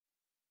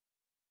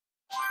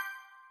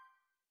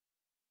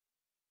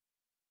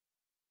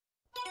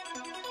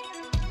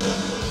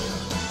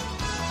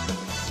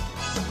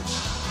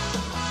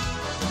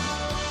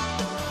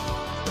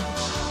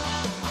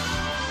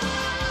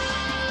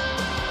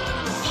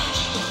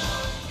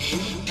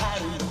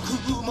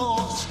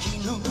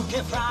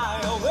fly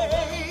away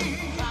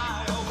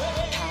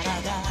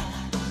体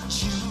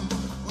中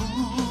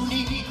に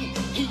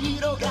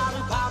広がる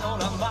パノ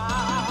ラマ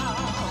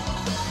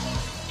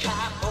顔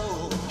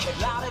を蹴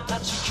られた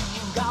地球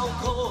が起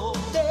こっ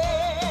て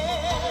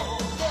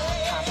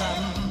火山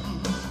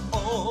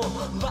を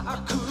爆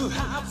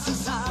発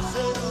させ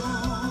る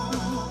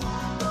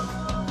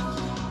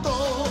溶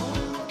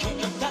け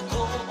た氷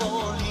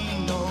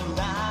の中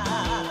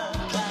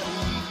に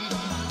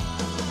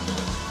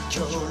恐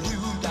竜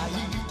がい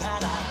た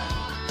ら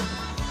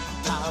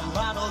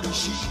玉乗りし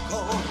こ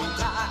み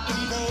たい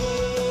ね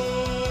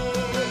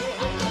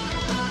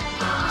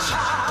チャ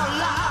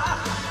ラ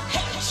ヘ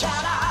チャ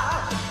ラ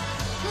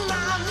何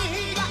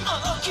が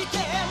起きて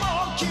も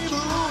気分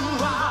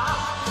は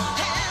ヘ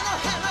ナ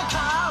ヘナカ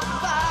ッ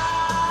パ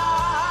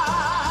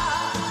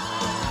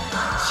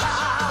チャ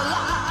ラ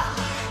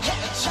ヘ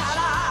チャラ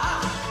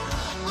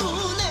胸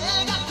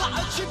がパ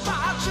チパ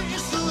チ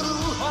する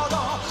ほど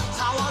騒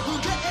ぐ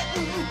元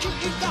気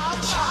が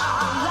チャ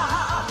ラ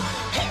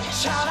ヘ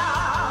チャラ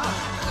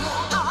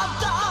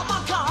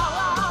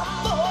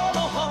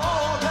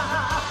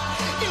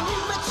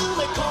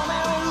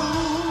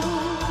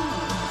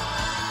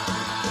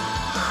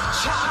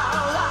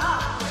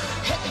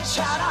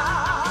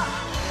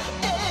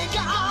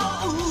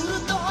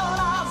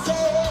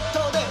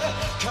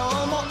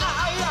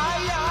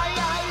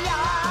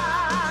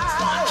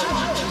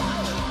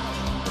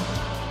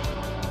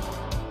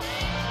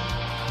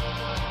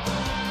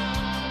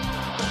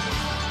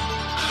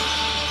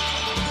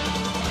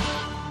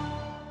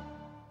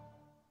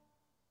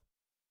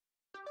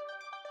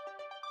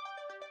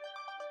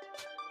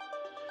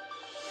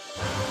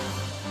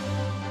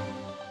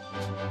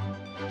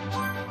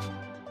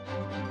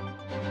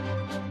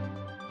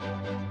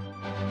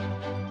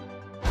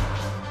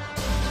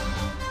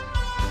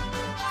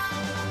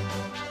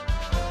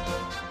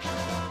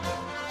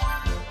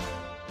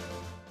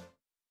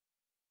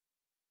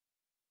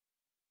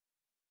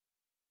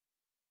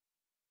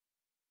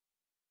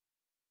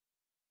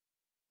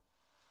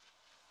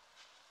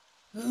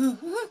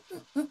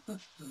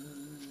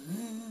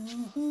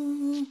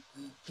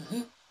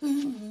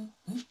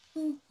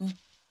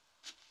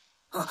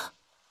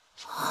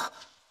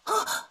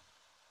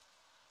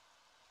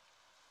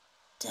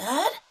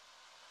Dad?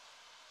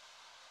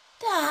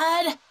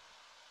 Dad?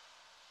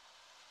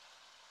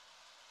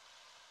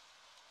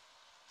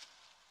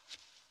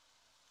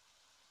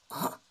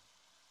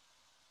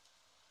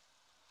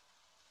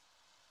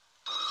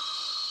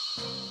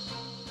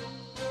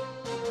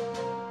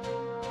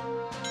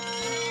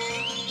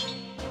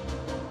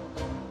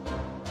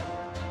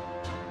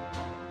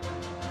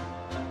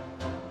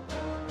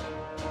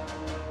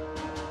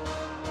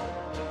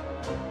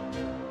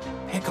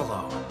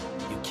 Piccolo,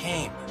 you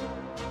came.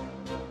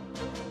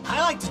 I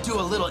like to do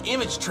a little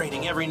image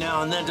training every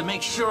now and then to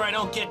make sure I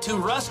don't get too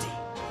rusty.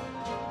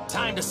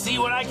 Time to see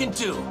what I can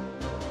do.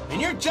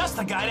 And you're just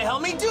the guy to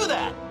help me do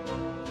that.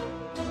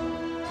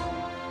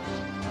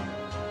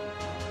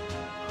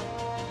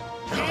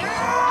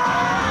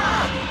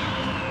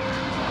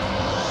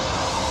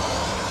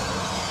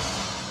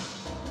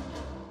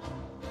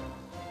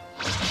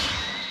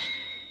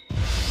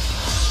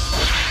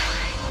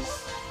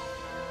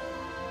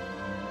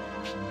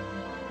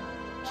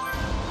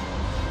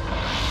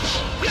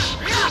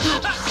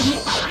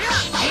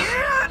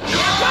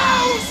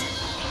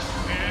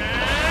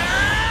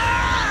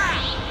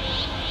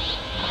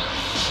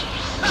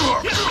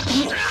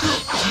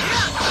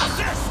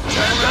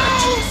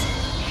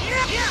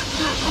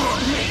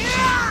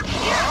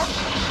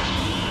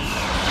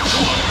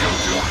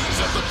 Is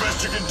that the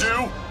best you can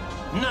do?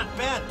 Not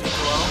bad,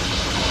 Piccolo.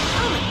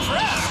 I'm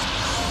impressed.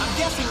 I'm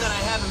guessing that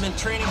I haven't been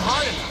training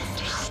hard enough.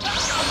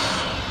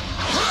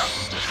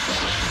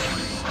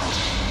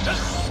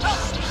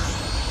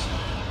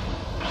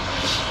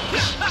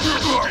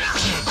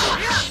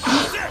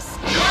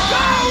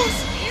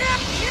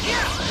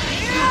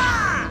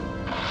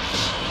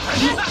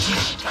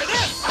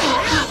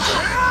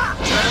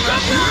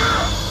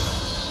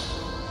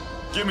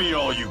 Give me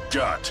all you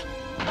got.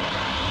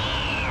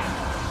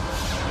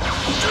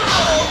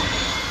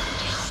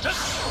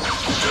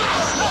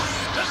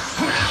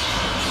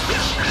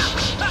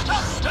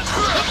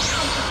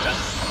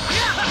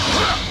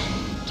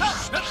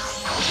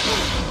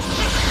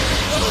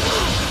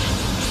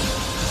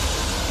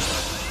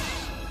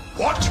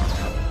 What?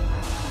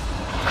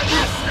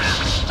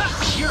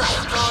 You're as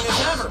strong as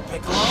ever,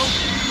 Piccolo.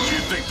 Do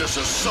you think this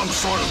is some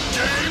sort of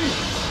game?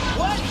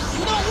 What?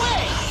 No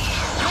way!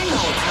 I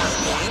know it's not a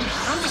game.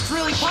 I'm just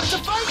really pumped to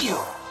fight you.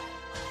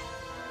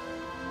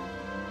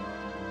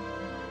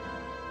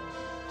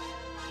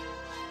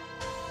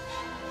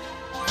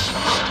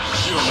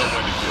 You don't know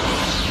when to give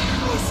up.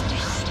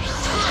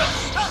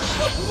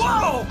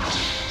 Whoa!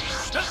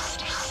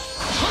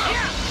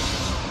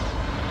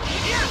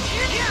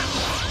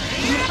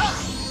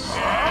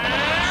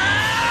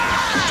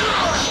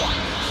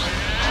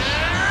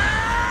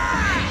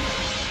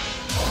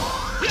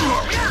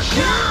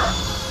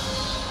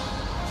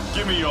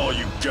 Give me all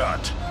you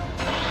got.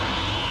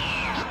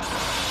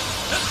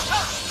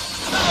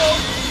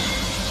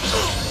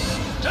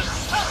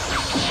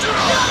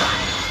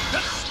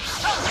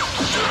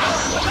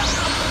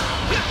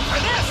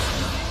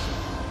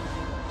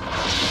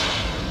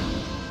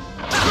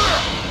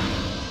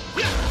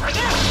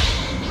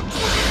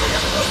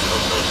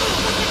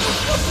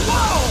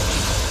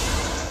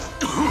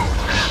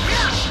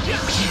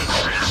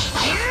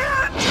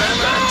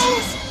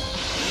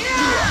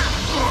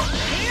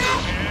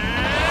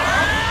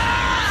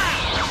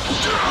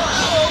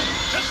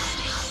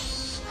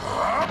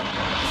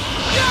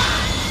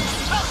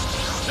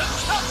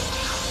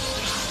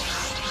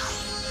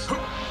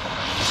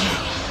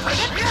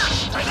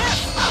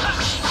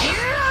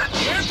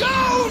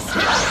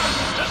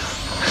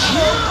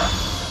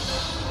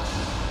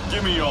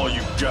 Give me all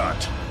you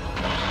got.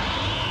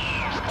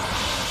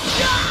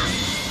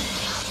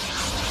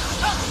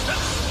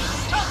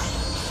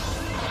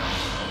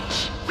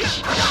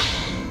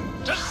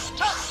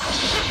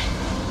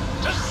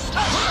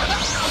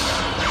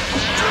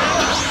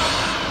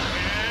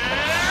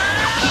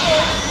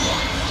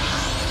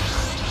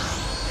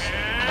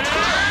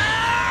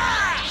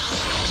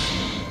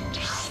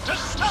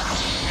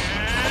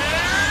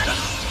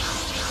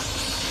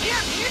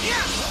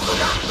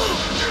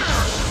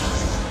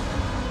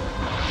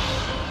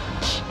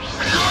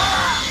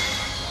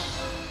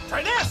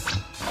 Try this!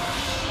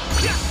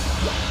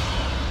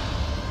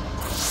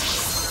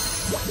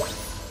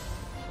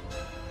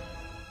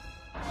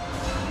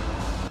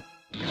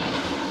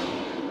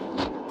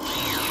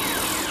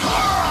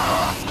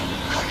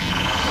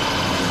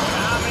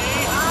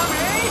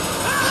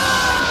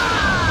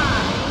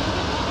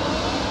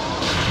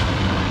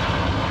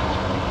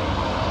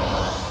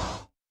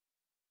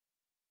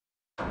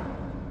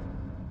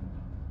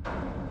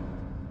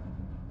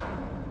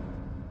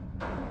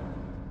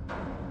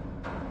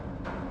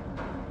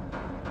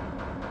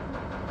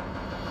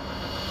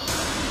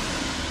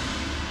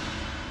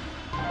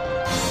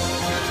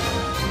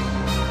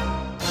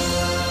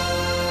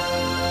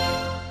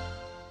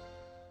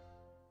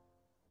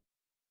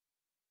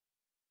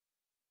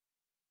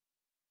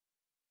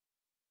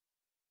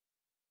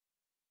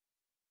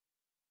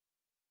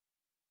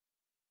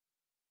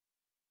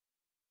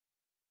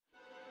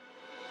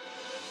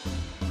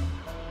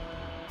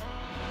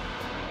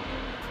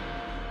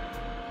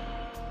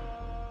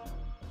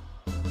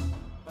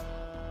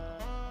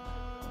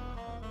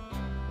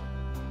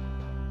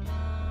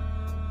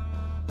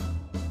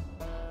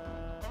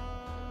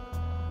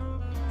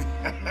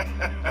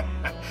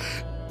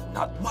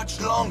 Not much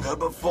longer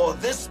before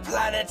this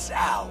planet's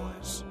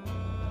ours.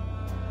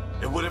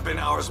 It would have been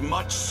ours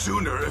much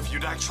sooner if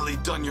you'd actually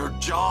done your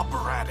job,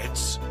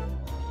 Raditz.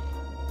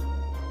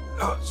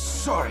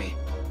 Sorry.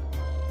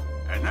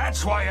 And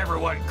that's why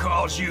everyone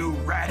calls you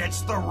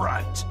Raditz the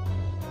Runt.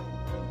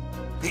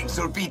 Things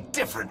will be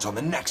different on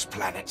the next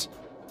planet.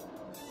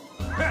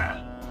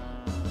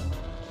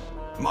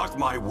 Mark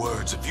my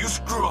words, if you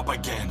screw up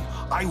again,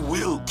 I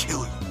will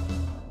kill you.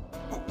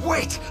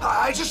 Wait,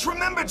 I just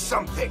remembered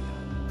something.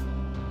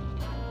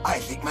 I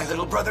think my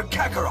little brother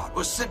Kakarot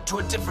was sent to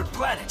a different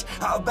planet.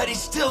 I'll bet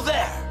he's still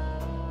there.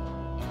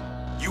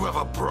 You have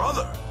a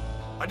brother?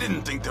 I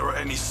didn't think there were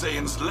any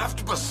Saiyans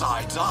left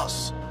besides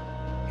us.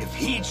 If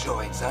he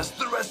joins us,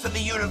 the rest of the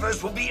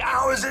universe will be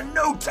ours in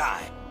no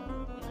time.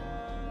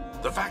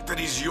 The fact that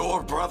he's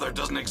your brother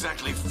doesn't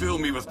exactly fill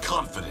me with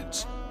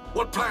confidence.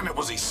 What planet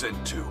was he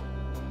sent to?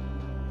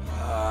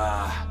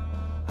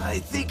 I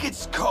think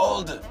it's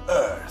called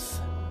Earth.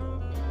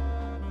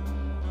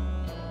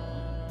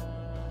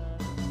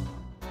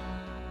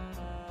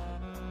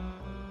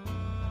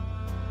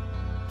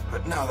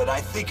 But now that I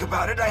think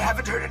about it, I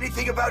haven't heard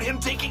anything about him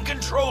taking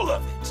control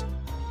of it.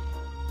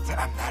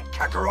 Damn that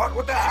Kakarot,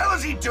 what the hell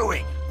is he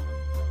doing?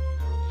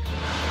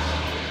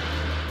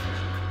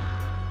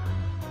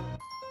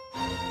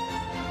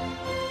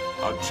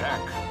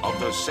 Attack of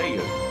the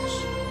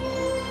Saiyans.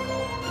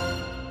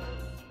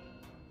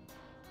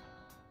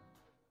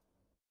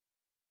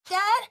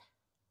 Dad?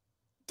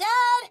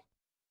 Dad?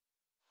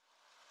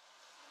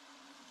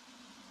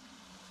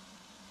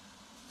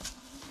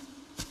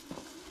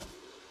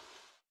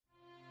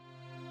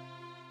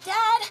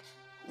 Dad,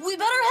 we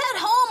better head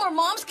home or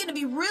Mom's gonna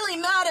be really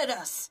mad at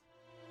us.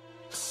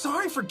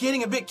 Sorry for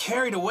getting a bit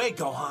carried away,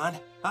 Gohan.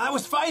 I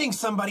was fighting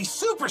somebody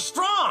super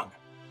strong.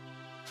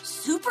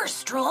 Super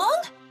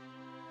strong?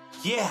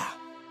 Yeah,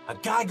 a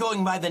guy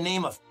going by the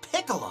name of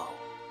Piccolo.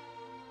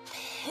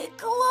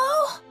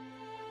 Piccolo?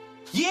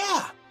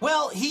 Yeah,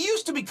 well, he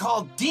used to be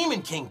called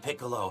Demon King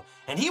Piccolo,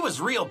 and he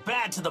was real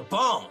bad to the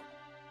bone.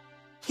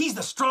 He's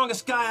the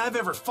strongest guy I've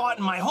ever fought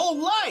in my whole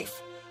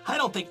life. I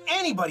don't think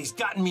anybody's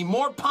gotten me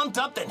more pumped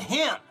up than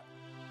him.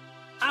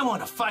 I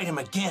want to fight him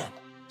again,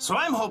 so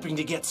I'm hoping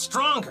to get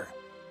stronger,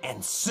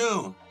 and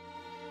soon.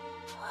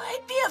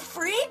 I'd be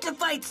afraid to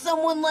fight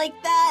someone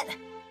like that.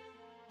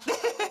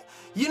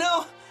 You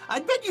know,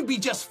 I'd bet you'd be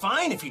just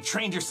fine if you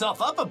trained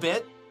yourself up a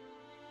bit.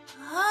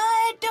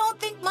 I don't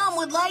think Mom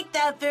would like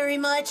that very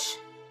much.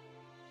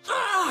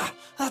 Ah,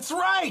 that's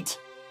right.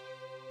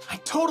 I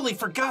totally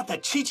forgot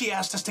that Chi-Chi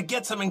asked us to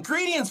get some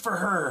ingredients for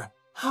her.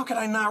 How could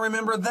I not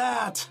remember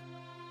that?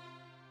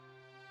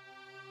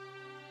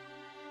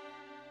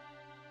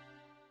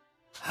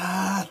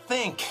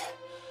 Think.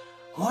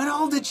 What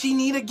all did she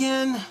need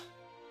again?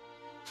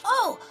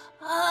 Oh,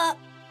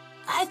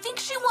 I think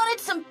she wanted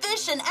some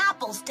fish and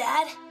apples,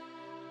 Dad.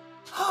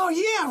 Oh,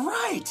 yeah,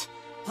 right.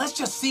 Let's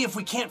just see if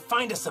we can't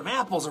find us some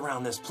apples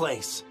around this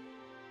place.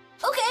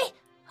 Okay,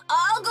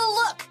 I'll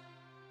go look.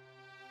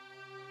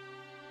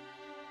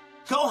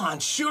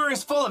 Gohan sure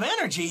is full of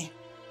energy.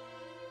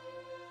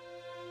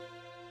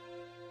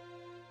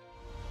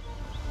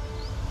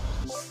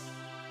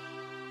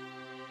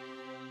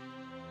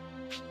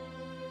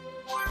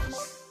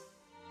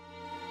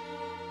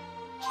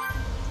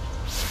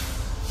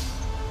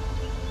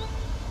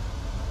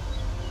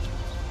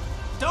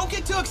 don't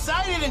get too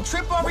excited and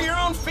trip over your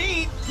own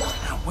feet.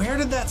 Now, where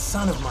did that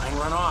son of mine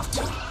run off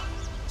to?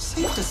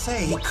 Safe to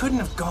say he couldn't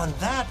have gone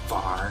that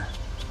far.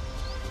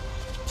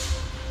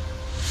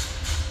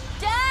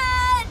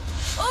 Dad!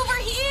 Over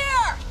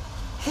here!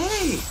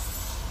 Hey!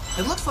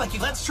 It looks like you.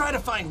 Let's try to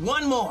find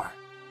one more.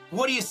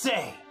 What do you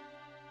say?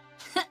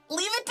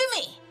 Leave it to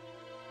me.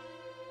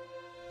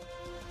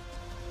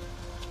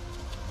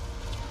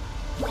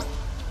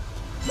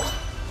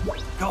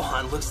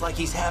 Gohan looks like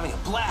he's having a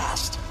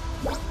blast.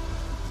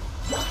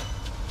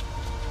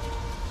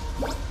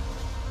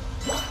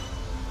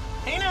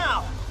 Hey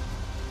now!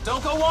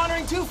 Don't go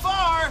wandering too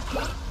far!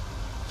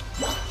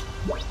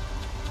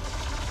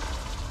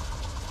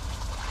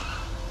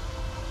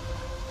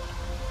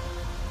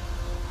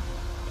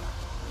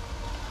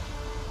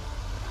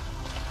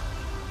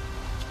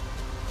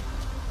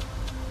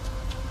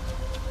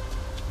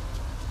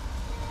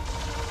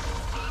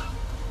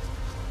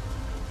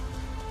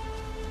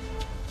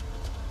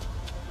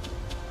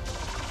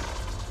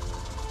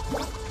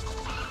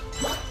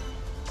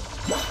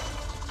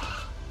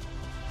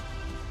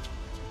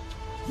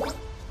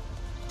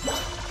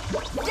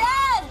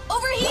 Dad!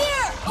 Over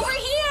here! Over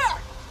here!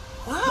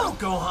 Wow,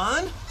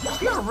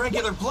 Gohan! You're a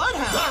regular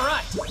bloodhound! All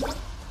right!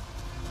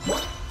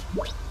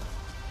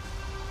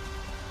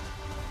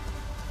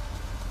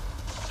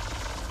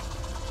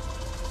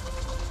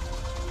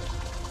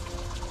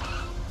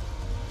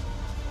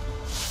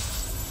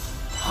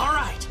 All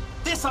right!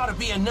 This ought to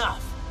be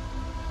enough!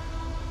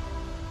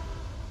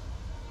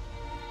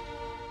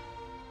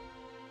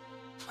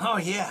 Oh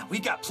yeah,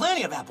 we've got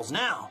plenty of apples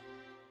now.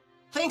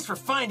 Thanks for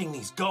finding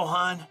these,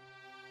 Gohan.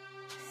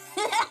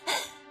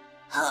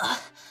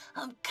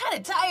 I'm kind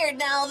of tired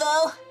now,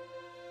 though.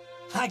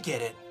 I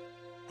get it.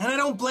 And I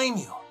don't blame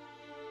you.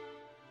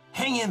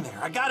 Hang in there,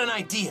 I got an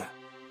idea.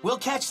 We'll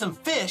catch some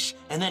fish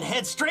and then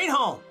head straight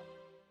home.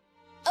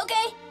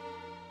 Okay.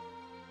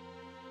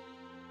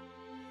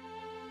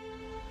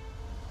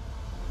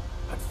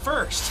 But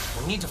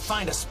first, we need to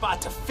find a spot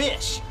to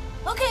fish.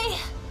 Okay.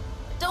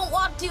 Don't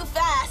walk too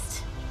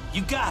fast.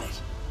 You got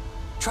it.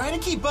 Try to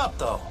keep up,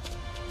 though.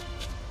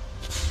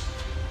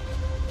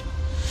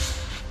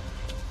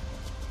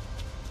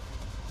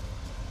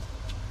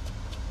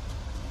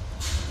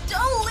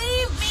 Don't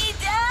leave me,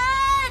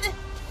 Dad!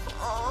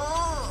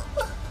 Oh.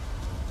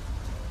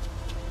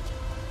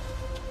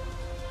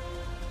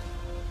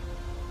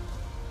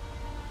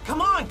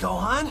 Come on,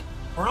 Gohan.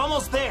 We're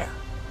almost there.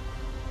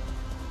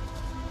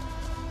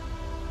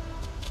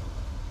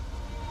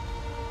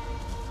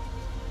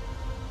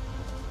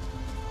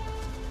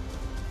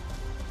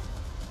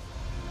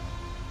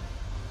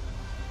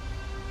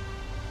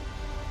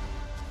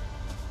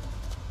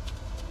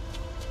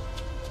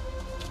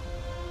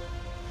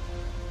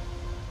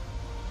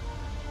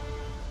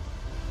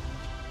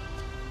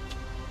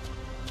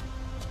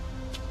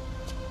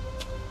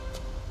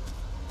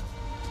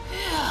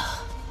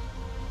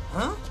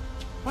 Huh?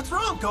 What's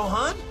wrong,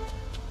 Gohan?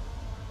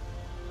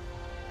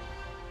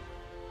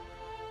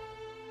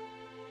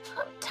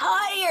 I'm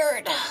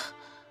tired.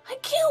 I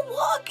can't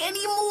walk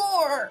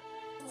anymore.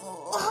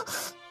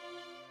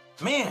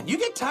 Man, you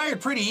get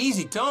tired pretty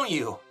easy, don't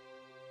you?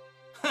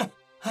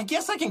 I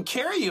guess I can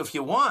carry you if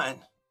you want.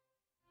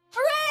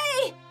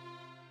 Hooray!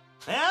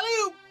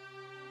 Alley-oop!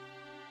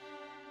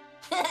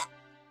 Yay!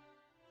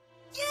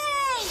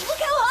 Look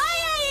how high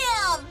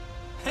I am!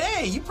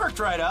 Hey, you perked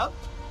right up.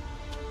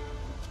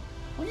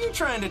 Were you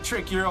trying to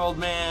trick your old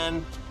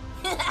man?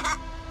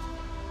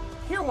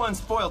 You're one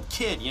spoiled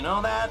kid, you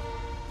know that?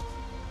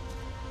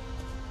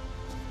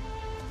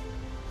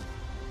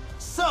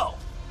 So,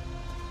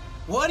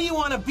 what do you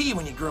want to be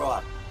when you grow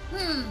up?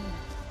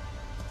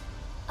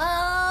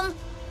 I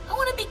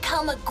want to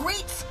become a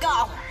great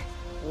scholar.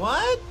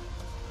 What?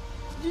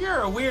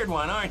 You're a weird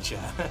one, aren't you?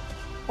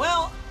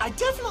 Well, I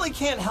definitely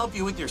can't help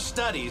you with your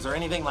studies or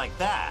anything like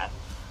that.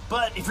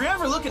 But if you're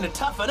ever looking to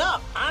toughen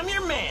up, I'm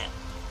your man.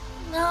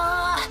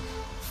 Nah,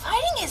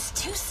 fighting is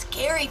too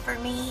scary for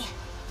me.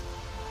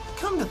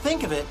 Come to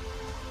think of it,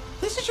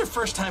 this is your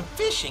first time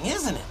fishing,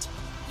 isn't it?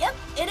 Yep,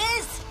 it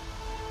is.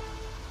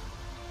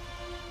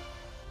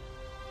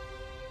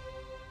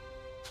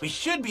 We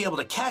should be able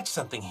to catch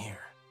something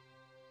here.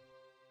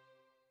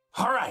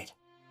 All right,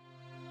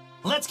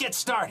 let's get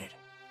started.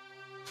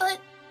 But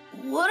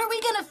what are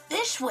we gonna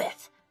fish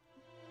with?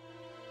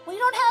 We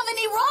don't have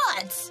any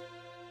rods.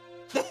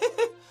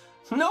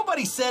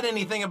 Nobody said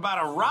anything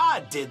about a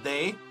rod, did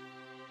they?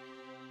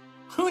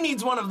 Who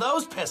needs one of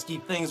those pesky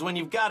things when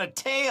you've got a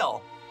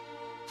tail?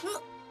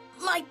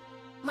 My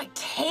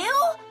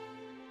tail?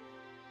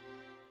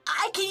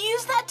 I can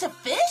use that to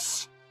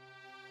fish?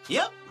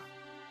 Yep.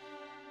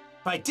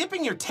 By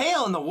dipping your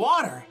tail in the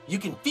water, you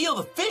can feel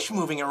the fish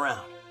moving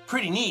around.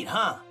 Pretty neat,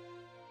 huh?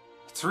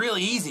 It's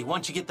really easy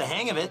once you get the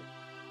hang of it.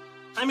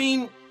 I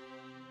mean,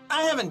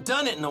 I haven't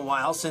done it in a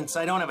while since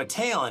I don't have a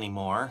tail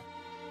anymore.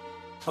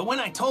 But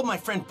when I told my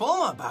friend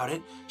Bulma about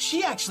it,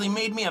 she actually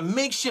made me a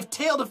makeshift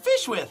tail to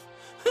fish with.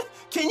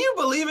 Can you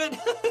believe it?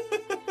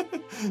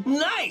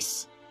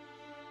 Nice!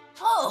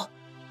 Oh,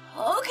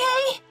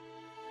 okay.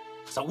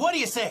 So what do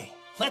you say?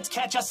 Let's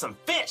catch us some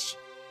fish.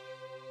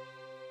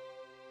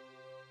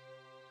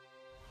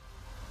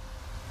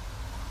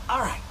 All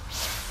right.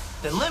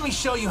 Then let me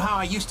show you how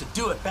I used to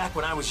do it back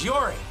when I was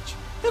your age.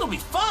 It'll be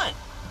fun.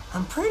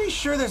 I'm pretty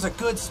sure there's a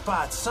good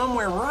spot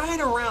somewhere right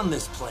around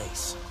this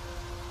place.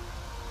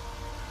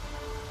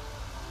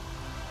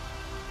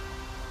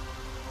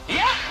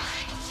 Yeah!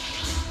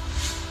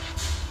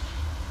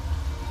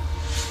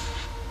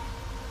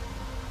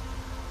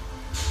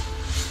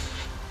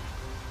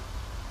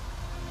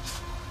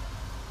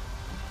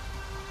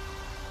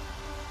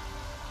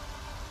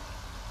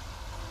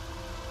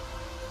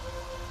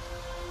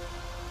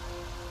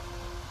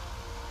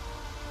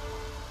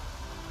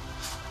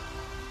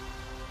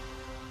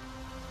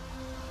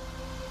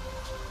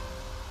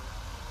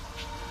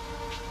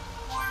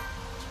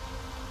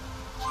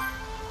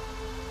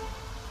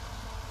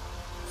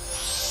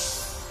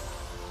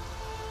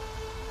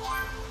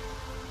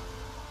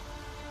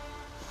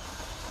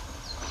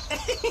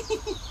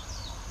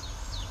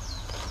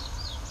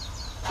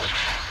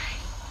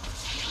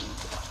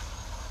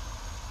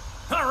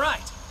 All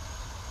right.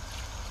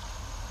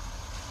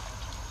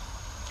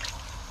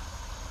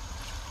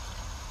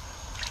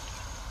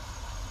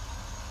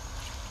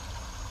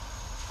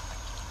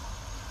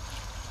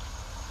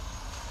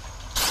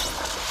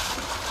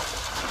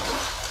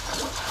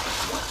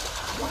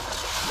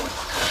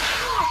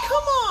 Oh,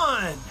 come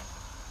on.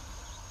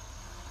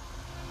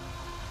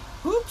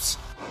 Oops.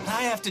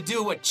 I have to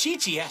do what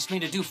Chi-Chi asked me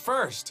to do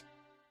first.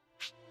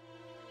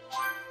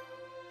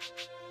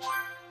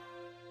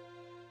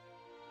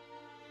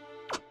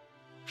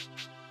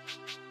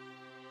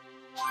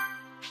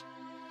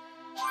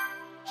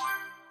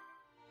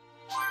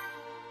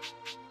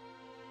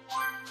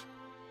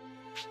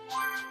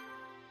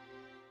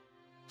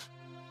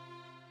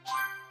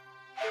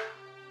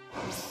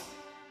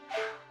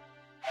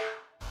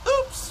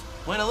 Oops!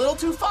 Went a little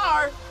too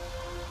far.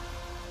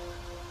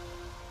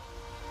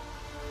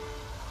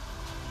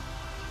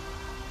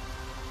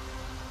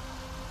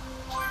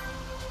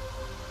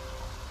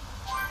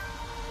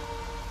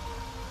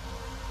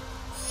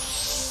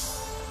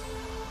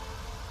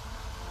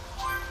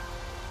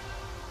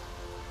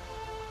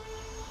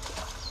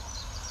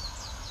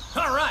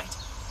 All right.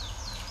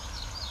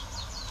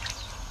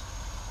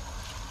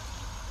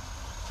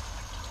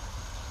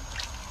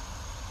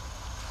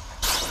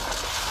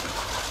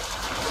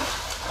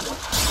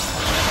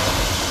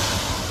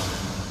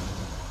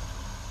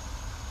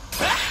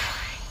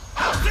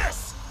 How's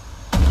this?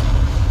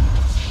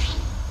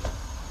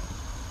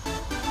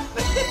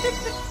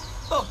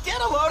 Oh,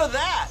 get a load of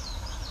that.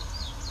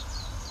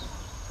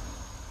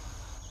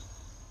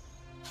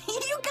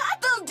 You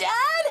got them,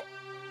 Dad!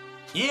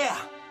 Yeah.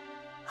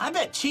 I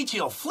bet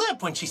Chi-Chi will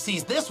flip when she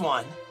sees this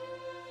one.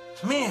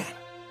 Man,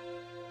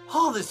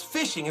 all this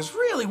fishing is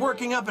really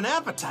working up an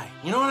appetite,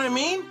 you know what I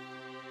mean?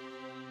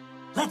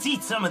 Let's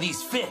eat some of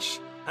these fish.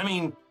 I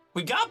mean,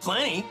 we got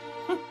plenty.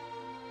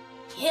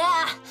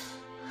 Yeah,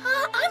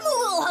 I'm a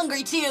little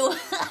hungry too.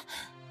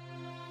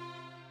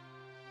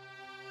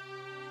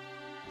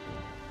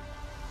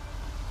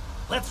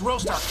 Let's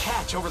roast our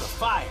catch over the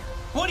fire.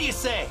 What do you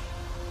say?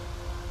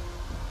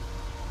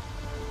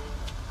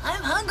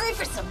 I'm hungry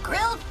for some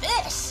grilled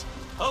fish.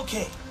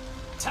 Okay,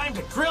 time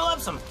to grill up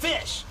some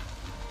fish.